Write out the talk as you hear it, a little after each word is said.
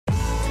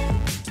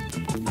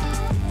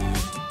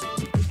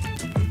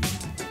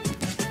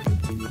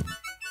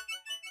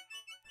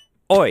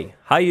Oi,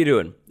 how you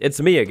doing? It's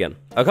me again.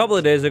 A couple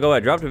of days ago, I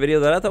dropped a video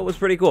that I thought was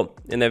pretty cool.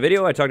 In that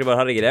video, I talked about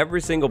how to get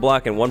every single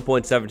block in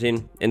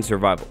 1.17 in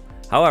survival.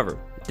 However,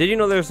 did you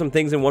know there are some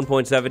things in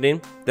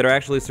 1.17 that are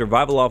actually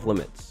survival off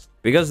limits?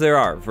 Because there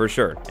are, for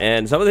sure,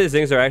 and some of these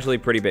things are actually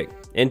pretty big.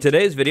 In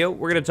today's video,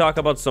 we're going to talk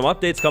about some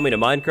updates coming to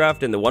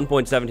Minecraft in the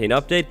 1.17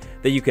 update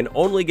that you can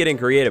only get in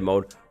creative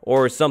mode,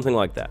 or something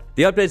like that.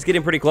 The update's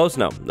getting pretty close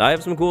now. I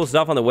have some cool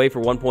stuff on the way for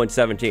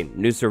 1.17.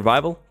 New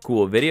survival,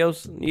 cool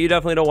videos. You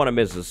definitely don't want to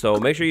miss this, so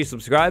make sure you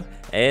subscribe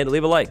and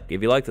leave a like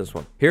if you like this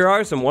one. Here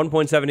are some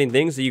 1.17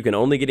 things that you can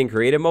only get in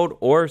creative mode,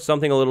 or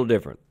something a little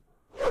different.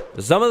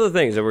 Some of the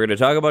things that we're going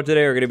to talk about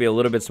today are going to be a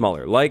little bit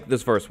smaller, like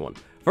this first one.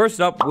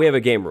 First up, we have a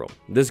game rule.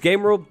 This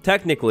game rule,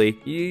 technically,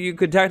 you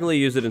could technically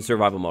use it in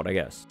survival mode, I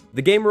guess.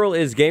 The game rule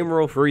is game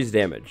rule freeze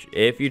damage.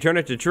 If you turn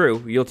it to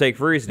true, you'll take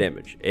freeze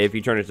damage. If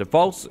you turn it to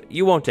false,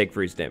 you won't take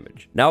freeze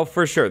damage. Now,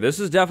 for sure, this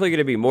is definitely going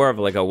to be more of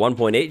like a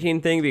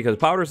 1.18 thing because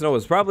powder snow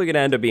is probably going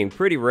to end up being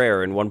pretty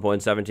rare in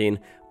 1.17.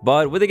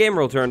 But with the game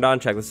rule turned on,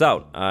 check this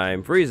out.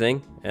 I'm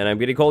freezing, and I'm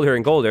getting colder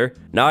and colder.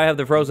 Now I have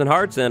the frozen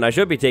hearts, and I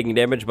should be taking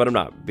damage, but I'm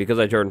not, because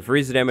I turned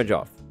freeze damage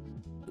off.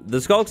 The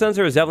sculk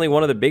sensor is definitely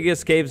one of the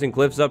biggest caves and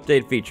cliffs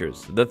update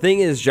features. The thing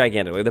is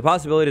gigantic, like the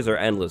possibilities are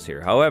endless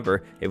here.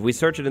 However, if we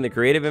search it in the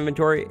creative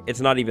inventory, it's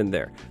not even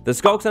there. The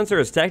sculk sensor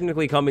is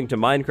technically coming to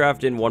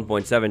Minecraft in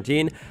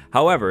 1.17.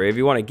 However, if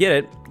you want to get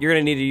it, you're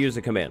going to need to use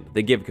the command,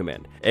 the give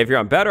command. If you're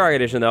on Bedrock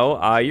Edition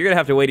though, you're going to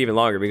have to wait even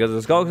longer because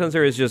the sculk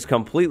sensor is just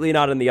completely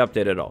not in the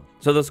update at all.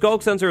 So the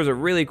sculk sensor is a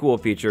really cool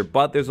feature,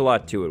 but there's a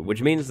lot to it,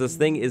 which means this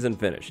thing isn't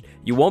finished.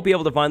 You won't be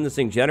able to find this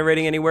thing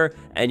generating anywhere,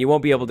 and you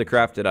won't be able to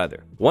craft it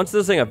either. Once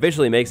this thing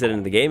officially makes it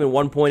into the game in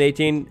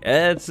 1.18,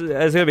 it's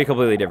going to be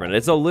completely different.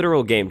 It's a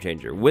literal game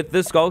changer. With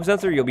this sculk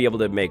sensor, you'll be able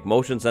to make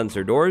motion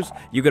sensor doors.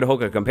 You could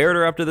hook a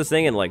comparator up to this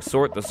thing and like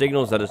sort the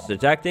signals that it's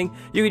detecting.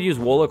 You could use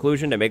wall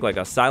occlusion to make like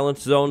a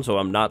silence zone so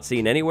I'm not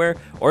seen anywhere,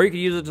 or you could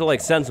use it to like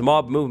sense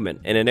mob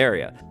movement in an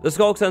area. The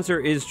sculk sensor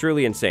is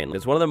truly insane.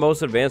 It's one of the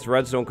most advanced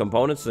redstone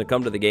components to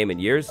come to the game in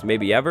years,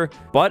 maybe ever,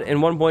 but in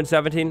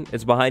 1.17,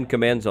 it's behind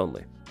commands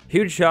only.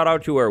 Huge shout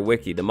out to our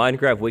wiki, the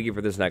Minecraft wiki for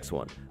this next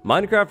one.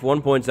 Minecraft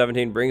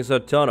 1.17 brings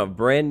a ton of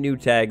brand new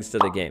tags to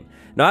the game.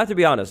 Now I have to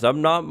be honest,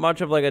 I'm not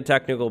much of like a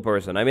technical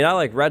person. I mean, I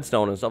like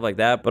redstone and stuff like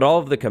that, but all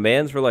of the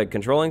commands for like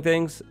controlling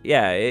things,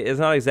 yeah, it's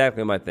not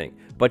exactly my thing.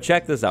 But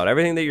check this out,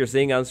 everything that you're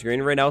seeing on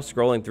screen right now,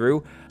 scrolling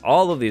through,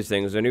 all of these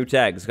things are new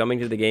tags coming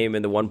to the game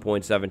in the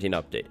 1.17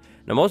 update.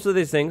 Now most of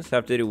these things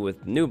have to do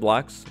with new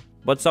blocks,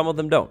 but some of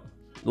them don't.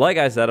 Like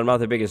I said, I'm not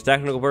the biggest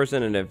technical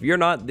person, and if you're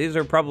not, these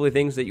are probably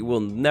things that you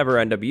will never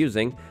end up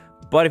using.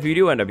 But if you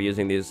do end up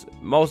using these,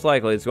 most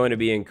likely it's going to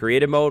be in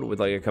creative mode with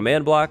like a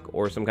command block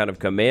or some kind of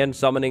command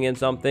summoning in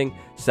something,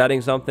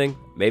 setting something.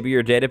 Maybe you're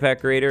a data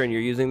pack creator and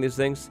you're using these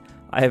things.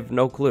 I have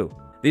no clue.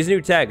 These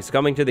new tags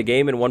coming to the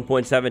game in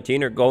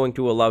 1.17 are going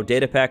to allow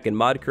data pack and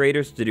mod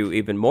creators to do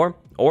even more.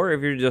 Or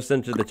if you're just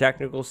into the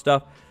technical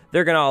stuff,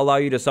 they're going to allow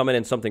you to summon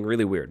in something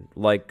really weird,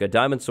 like a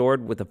diamond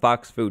sword with a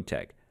fox food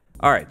tag.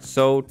 Alright,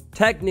 so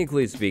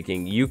technically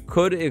speaking, you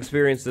could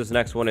experience this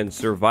next one in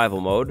survival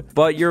mode,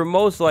 but you're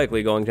most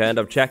likely going to end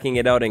up checking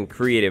it out in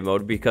creative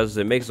mode because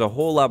it makes a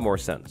whole lot more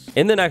sense.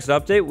 In the next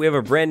update, we have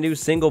a brand new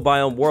single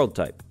biome world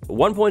type.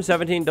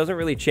 1.17 doesn't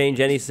really change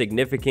any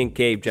significant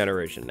cave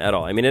generation at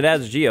all. I mean, it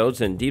adds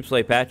geodes and deep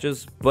slate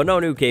patches, but no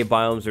new cave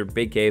biomes or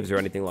big caves or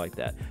anything like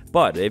that.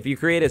 But if you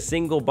create a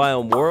single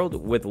biome world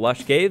with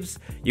lush caves,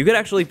 you could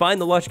actually find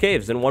the lush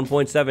caves in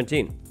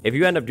 1.17. If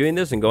you end up doing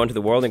this and go into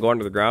the world and go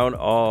under the ground,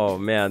 oh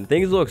man,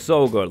 things look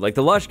so good. Like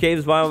the lush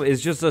caves biome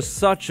is just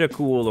such a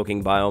cool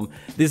looking biome.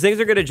 These things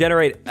are going to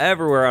generate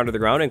everywhere under the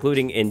ground,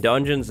 including in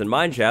dungeons and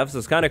mine shafts.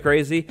 It's kind of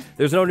crazy.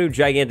 There's no new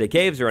gigantic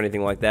caves or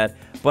anything like that,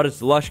 but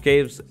it's lush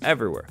caves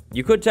everywhere.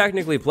 You could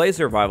technically play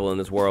survival in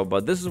this world,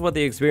 but this is what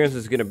the experience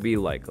is going to be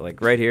like. Like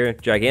right here,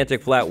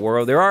 gigantic flat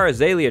world. There are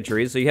azalea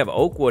trees, so you have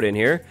oak wood in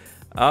here.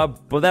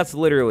 But that's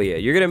literally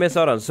it. You're going to miss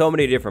out on so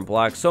many different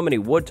blocks, so many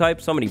wood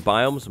types, so many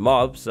biomes,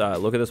 mobs.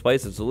 Look at this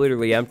place. It's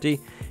literally empty.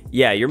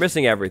 Yeah, you're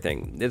missing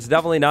everything. It's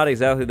definitely not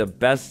exactly the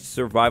best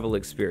survival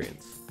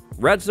experience.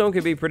 Redstone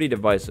can be pretty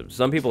divisive.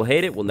 Some people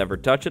hate it, will never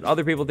touch it.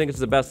 Other people think it's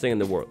the best thing in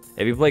the world.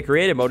 If you play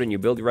creative mode and you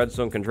build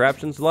redstone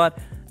contraptions a lot,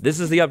 this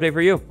is the update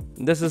for you.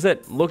 This is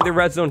it. Look at the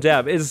redstone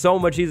tab. It's so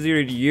much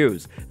easier to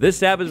use. This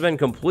tab has been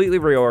completely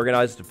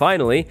reorganized,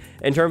 finally,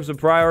 in terms of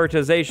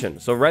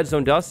prioritization. So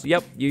redstone dust,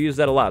 yep, you use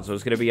that a lot. So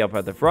it's going to be up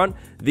at the front.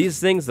 These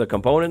things, the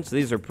components,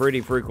 these are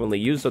pretty frequently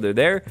used, so they're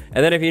there.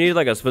 And then if you need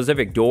like a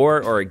specific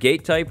door or a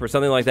gate type or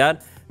something like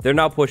that, they're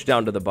now pushed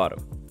down to the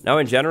bottom. Now,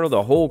 in general,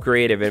 the whole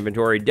creative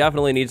inventory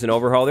definitely needs an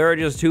overhaul. There are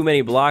just too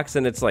many blocks,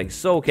 and it's like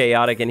so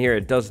chaotic in here.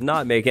 It does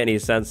not make any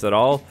sense at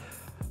all,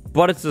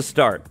 but it's a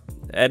start.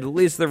 At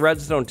least the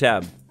redstone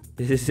tab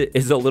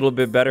is a little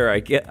bit better,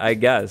 I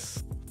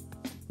guess.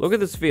 Look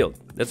at this field.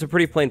 That's a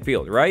pretty plain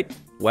field, right?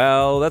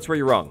 Well, that's where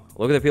you're wrong.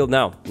 Look at the field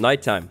now.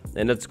 Nighttime,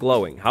 and it's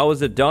glowing. How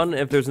is it done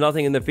if there's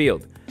nothing in the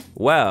field?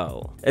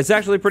 Well, it's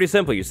actually pretty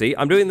simple, you see.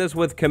 I'm doing this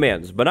with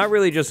commands, but not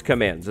really just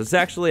commands. It's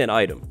actually an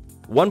item.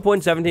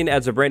 1.17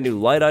 adds a brand new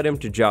light item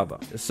to Java.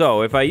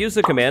 So if I use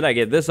the command, I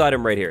get this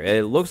item right here.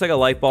 It looks like a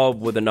light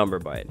bulb with a number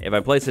by it. If I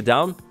place it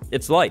down,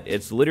 it's light.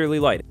 It's literally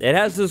light. It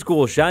has this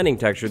cool shining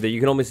texture that you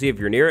can only see if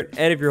you're near it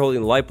and if you're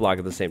holding the light block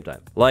at the same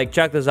time. Like,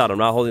 check this out. I'm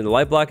not holding the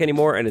light block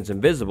anymore and it's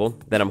invisible.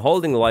 Then I'm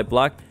holding the light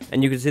block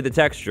and you can see the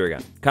texture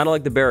again. Kind of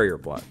like the barrier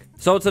block.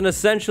 So it's an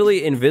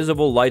essentially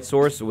invisible light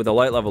source with a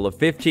light level of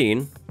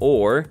 15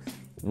 or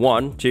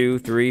 1, 2,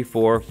 3,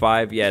 4,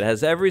 5. Yeah, it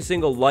has every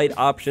single light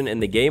option in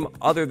the game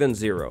other than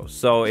 0.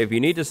 So if you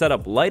need to set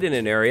up light in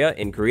an area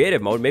in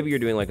creative mode, maybe you're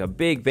doing like a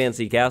big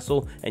fancy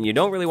castle and you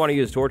don't really want to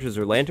use torches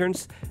or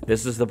lanterns,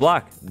 this is the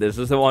block. This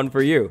is the one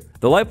for you.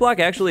 The light block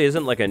actually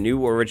isn't like a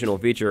new original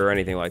feature or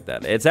anything like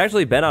that. It's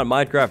actually been on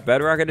Minecraft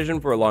Bedrock Edition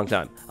for a long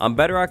time. On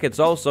Bedrock, it's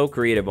also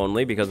creative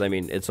only because, I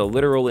mean, it's a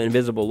literal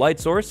invisible light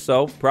source,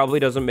 so probably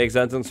doesn't make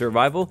sense in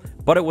survival,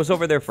 but it was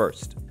over there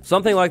first.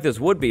 Something like this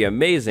would be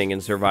amazing in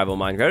survival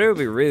Minecraft. It would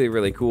be really,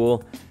 really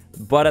cool.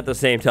 But at the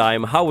same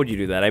time, how would you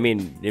do that? I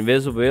mean,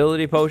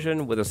 invisibility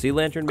potion with a sea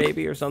lantern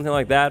maybe or something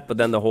like that. But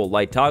then the whole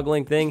light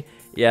toggling thing,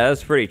 yeah,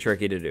 that's pretty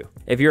tricky to do.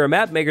 If you're a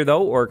map maker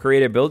though, or a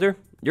creative builder,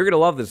 you're going to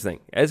love this thing.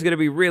 It's going to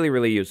be really,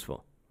 really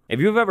useful. If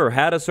you've ever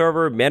had a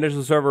server, managed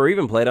a server, or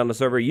even played on a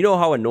server, you know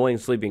how annoying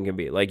sleeping can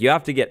be. Like, you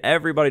have to get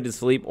everybody to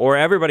sleep, or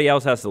everybody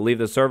else has to leave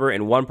the server,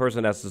 and one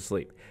person has to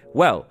sleep.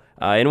 Well,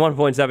 in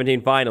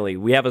 1.17, finally,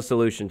 we have a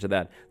solution to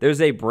that.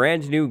 There's a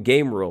brand new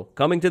game rule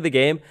coming to the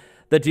game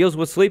that deals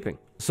with sleeping.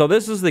 So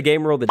this is the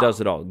game rule that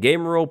does it all.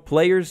 Game rule,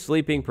 players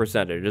sleeping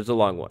percentage. It's a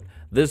long one.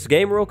 This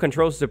game rule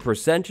controls the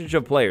percentage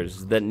of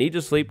players that need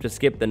to sleep to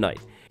skip the night.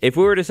 If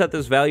we were to set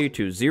this value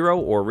to 0,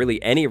 or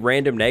really any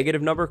random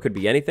negative number, could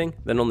be anything,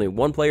 then only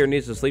one player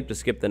needs to sleep to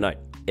skip the night.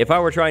 If I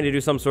were trying to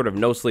do some sort of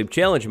no sleep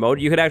challenge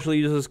mode, you could actually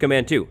use this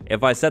command too.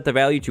 If I set the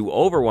value to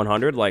over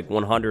 100, like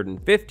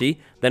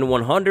 150, then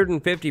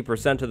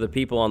 150% of the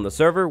people on the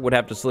server would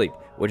have to sleep,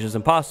 which is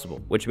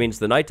impossible, which means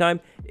the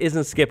nighttime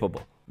isn't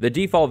skippable. The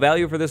default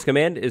value for this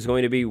command is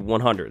going to be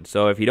 100,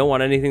 so if you don't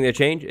want anything to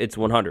change, it's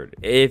 100.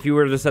 If you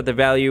were to set the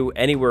value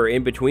anywhere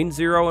in between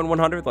 0 and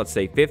 100, let's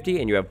say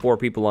 50, and you have 4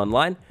 people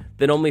online,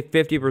 then only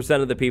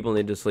 50% of the people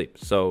need to sleep,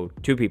 so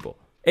 2 people.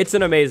 It's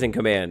an amazing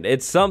command.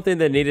 It's something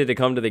that needed to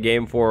come to the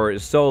game for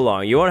so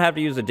long. You won't have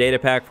to use a data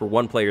pack for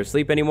one player's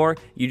sleep anymore.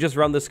 You just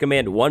run this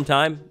command one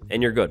time,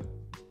 and you're good.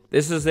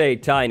 This is a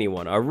tiny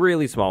one, a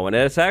really small one,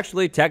 and it's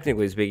actually,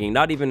 technically speaking,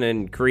 not even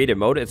in creative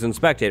mode, it's in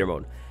spectator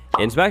mode.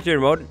 In spectator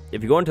mode,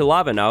 if you go into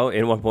lava now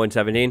in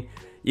 1.17,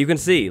 you can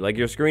see, like,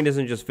 your screen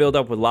isn't just filled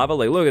up with lava.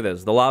 Like, look at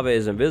this. The lava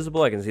is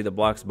invisible. I can see the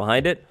blocks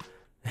behind it.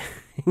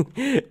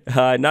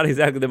 Not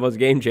exactly the most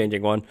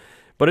game-changing one,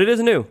 but it is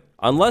new.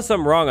 Unless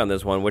I'm wrong on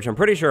this one, which I'm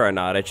pretty sure I'm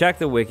not. I checked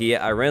the wiki,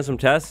 I ran some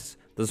tests.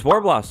 The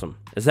Spore Blossom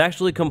is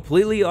actually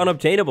completely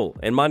unobtainable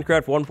in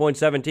Minecraft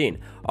 1.17.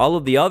 All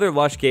of the other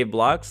Lush Cave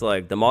blocks,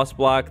 like the Moss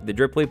block, the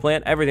Dripply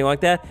plant, everything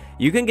like that,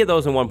 you can get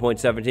those in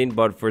 1.17,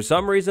 but for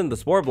some reason, the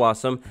Spore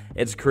Blossom,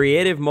 it's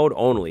creative mode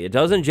only. It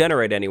doesn't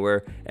generate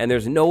anywhere, and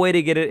there's no way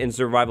to get it in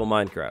survival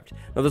Minecraft.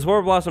 Now, the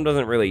Spore Blossom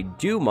doesn't really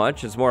do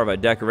much. It's more of a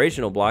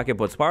decorational block. It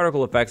puts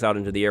particle effects out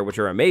into the air, which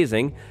are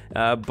amazing,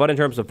 but in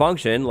terms of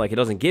function, like, it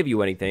doesn't give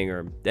you anything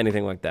or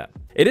anything like that.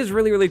 It is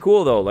really, really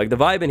cool, though. Like, the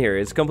vibe in here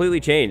is completely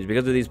changed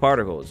because of these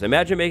particles.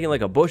 Imagine making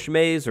like a bush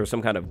maze or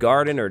some kind of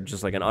garden or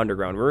just like an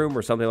underground room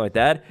or something like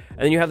that, and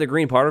then you have the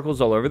green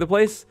particles all over the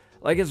place.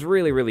 Like, it's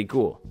really, really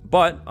cool.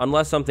 But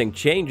unless something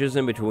changes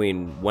in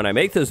between when I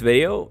make this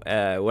video,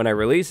 when I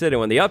release it, and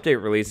when the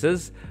update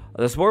releases,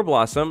 the Spore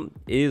Blossom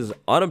is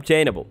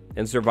unobtainable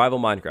in survival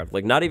Minecraft.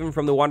 Like, not even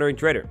from the Wandering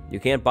Trader. You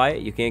can't buy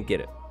it, you can't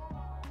get it.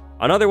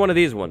 Another one of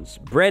these ones,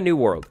 brand new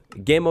world,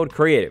 game mode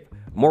creative,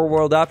 more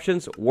world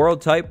options,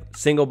 world type,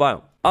 single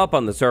biome. Up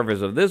on the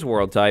surface of this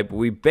world type,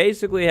 we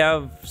basically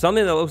have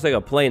something that looks like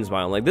a plains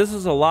biome. Like, this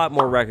is a lot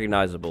more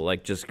recognizable,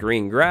 like just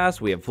green grass.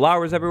 We have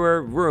flowers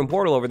everywhere, ruined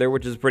portal over there,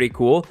 which is pretty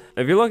cool.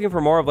 If you're looking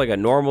for more of like a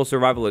normal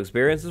survival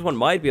experience, this one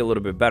might be a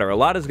little bit better. A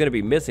lot is going to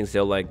be missing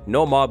still, like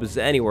no mobs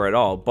anywhere at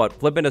all, but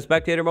flip into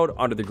spectator mode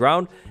under the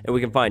ground, and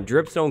we can find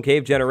dripstone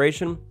cave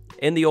generation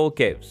in the old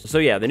caves. So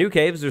yeah, the new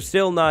caves are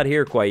still not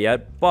here quite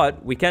yet,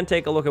 but we can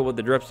take a look at what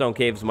the dripstone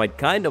caves might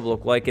kind of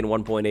look like in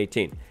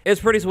 1.18.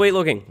 It's pretty sweet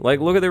looking. Like,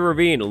 look at the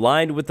ravine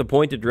lined with the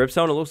pointed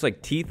dripstone. It looks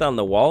like teeth on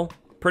the wall.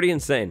 Pretty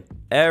insane.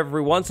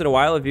 Every once in a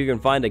while, if you can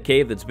find a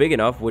cave that's big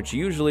enough, which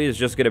usually is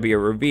just going to be a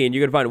ravine,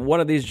 you can find one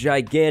of these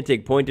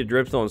gigantic pointed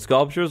dripstone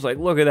sculptures. Like,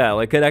 look at that,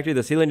 like connecting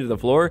the ceiling to the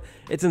floor.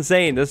 It's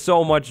insane. There's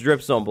so much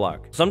dripstone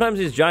block. Sometimes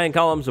these giant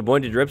columns of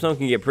pointed dripstone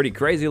can get pretty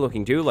crazy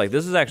looking too. Like,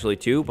 this is actually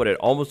 2, but it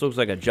almost looks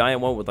like a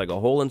giant one with like a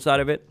hole inside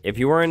of it. If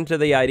you were into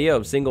the idea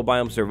of single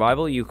biome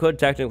survival, you could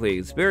technically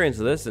experience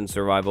this in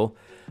survival,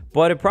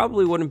 but it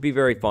probably wouldn't be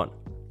very fun.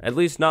 At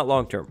least not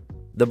long term.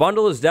 The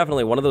bundle is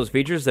definitely one of those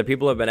features that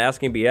people have been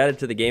asking be added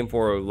to the game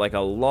for like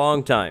a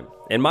long time.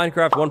 In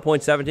Minecraft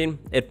 1.17,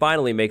 it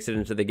finally makes it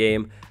into the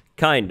game,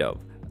 kind of.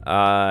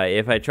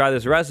 If I try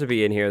this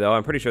recipe in here though,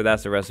 I'm pretty sure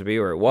that's the recipe,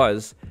 or it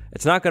was.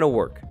 it's not going to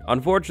work.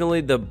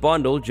 Unfortunately, the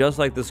bundle, just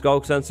like the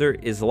sculk sensor,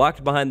 is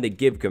locked behind the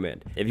give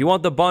command. If you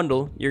want the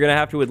bundle, you're going to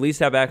have to at least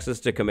have access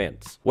to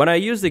commands. When I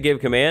use the give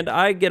command,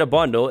 I get a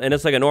bundle, and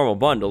it's like a normal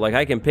bundle. Like,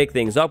 I can pick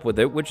things up with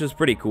it, which is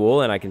pretty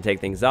cool, and I can take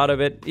things out of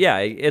it. Yeah,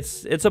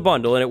 it's a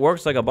bundle, and it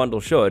works like a bundle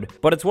should,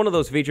 but it's one of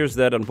those features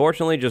that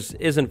unfortunately just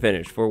isn't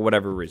finished for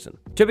whatever reason.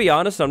 To be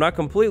honest, I'm not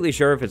completely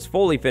sure if it's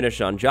fully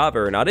finished on Java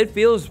or not. It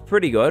feels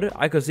pretty good.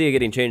 I could see it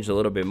getting changed a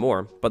little bit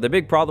more, but the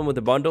big problem with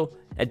the bundle,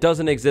 it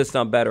doesn't exist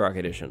on Bedrock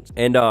editions.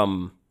 And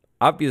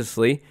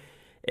obviously,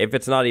 if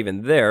it's not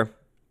even there,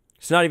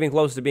 it's not even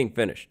close to being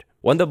finished.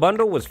 When the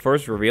bundle was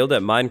first revealed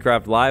at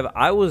Minecraft Live,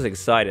 I was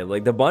excited.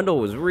 Like, the bundle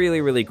was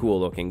really cool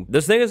looking.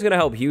 This thing is going to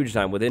help huge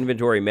time with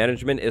inventory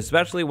management,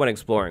 especially when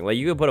exploring. Like,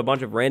 you can put a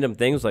bunch of random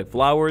things like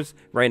flowers,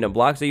 random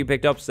blocks that you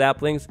picked up,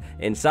 saplings,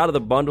 inside of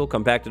the bundle,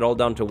 compact it all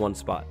down to one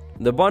spot.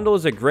 The bundle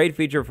is a great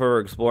feature for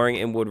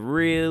exploring and would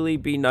really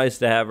be nice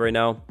to have right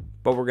now,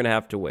 but we're going to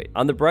have to wait.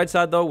 On the bright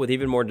side though, with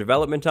even more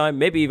development time,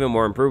 maybe even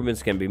more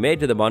improvements can be made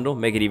to the bundle,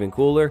 make it even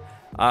cooler,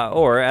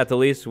 or at the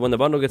least, when the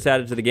bundle gets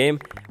added to the game,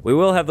 we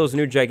will have those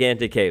new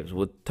gigantic caves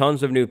with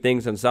tons of new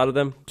things inside of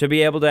them to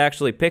be able to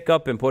actually pick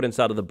up and put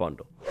inside of the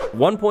bundle.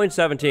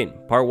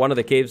 1.17, part 1 of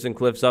the Caves and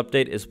Cliffs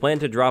update is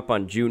planned to drop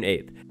on June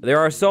 8th. There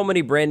are so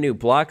many brand new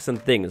blocks and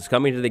things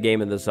coming to the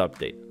game in this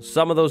update.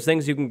 Some of those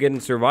things you can get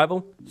in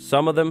survival,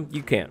 some of them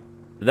you can't.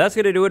 That's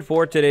going to do it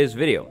for today's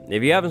video.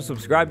 If you haven't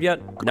subscribed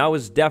yet, now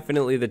is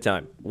definitely the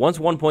time. Once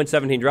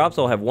 1.17 drops,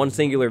 I'll have one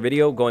singular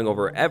video going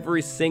over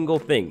every single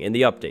thing in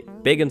the update,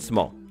 big and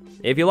small.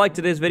 If you liked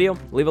today's video,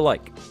 leave a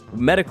like.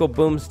 Medical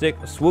Boomstick,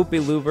 Swoopy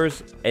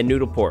Louvers, and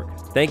Noodle Pork.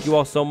 Thank you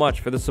all so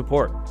much for the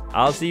support.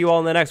 I'll see you all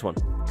in the next one.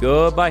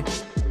 Goodbye.